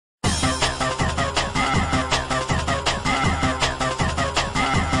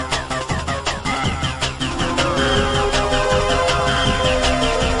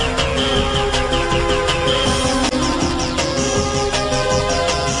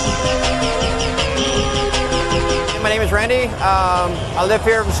name is Randy. I live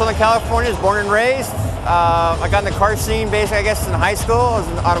here in Southern California, was born and raised. I got in the car scene basically, I guess, in high school. I was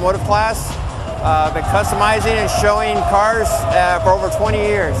in the automotive class. Been customizing and showing cars for over 20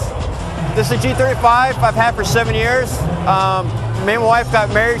 years. This is a G35 I've had for 7 years. Me and my wife got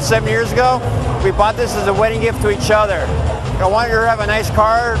married 7 years ago. We bought this as a wedding gift to each other. I wanted her to have a nice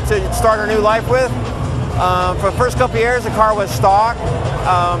car to start her new life with. For the first couple of years, the car was stock,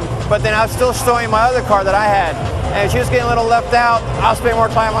 but then I was still showing my other car that I had. And she was getting a little left out. I'll spend more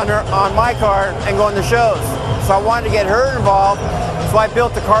time on my car and going to shows. So I wanted to get her involved, so I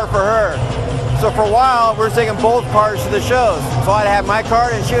built the car for her. So for a while, we were taking both cars to the shows. So I'd have my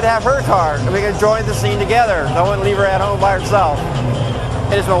car and she would have her car, and we could join the scene together. I wouldn't leave her at home by herself.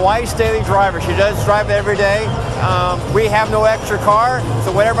 It is my wife's daily driver. She does drive it every day. We have no extra car,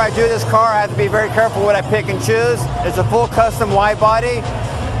 so whenever I do this car, I have to be very careful what I pick and choose. It's a full custom wide body.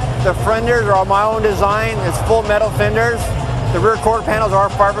 The fenders are my own design. It's full metal fenders. The rear quarter panels are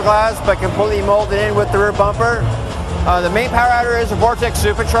fiberglass, but completely molded in with the rear bumper. The main power adder is a Vortech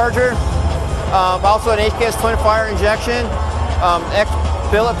Supercharger. Also an HKS twin fire injection.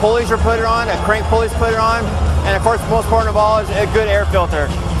 Billet pulleys are put on, crank pulleys put on, and of course, most important of all is a good air filter.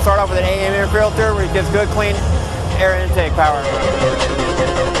 Start off with an AEM air filter, where it gives good, clean air intake power.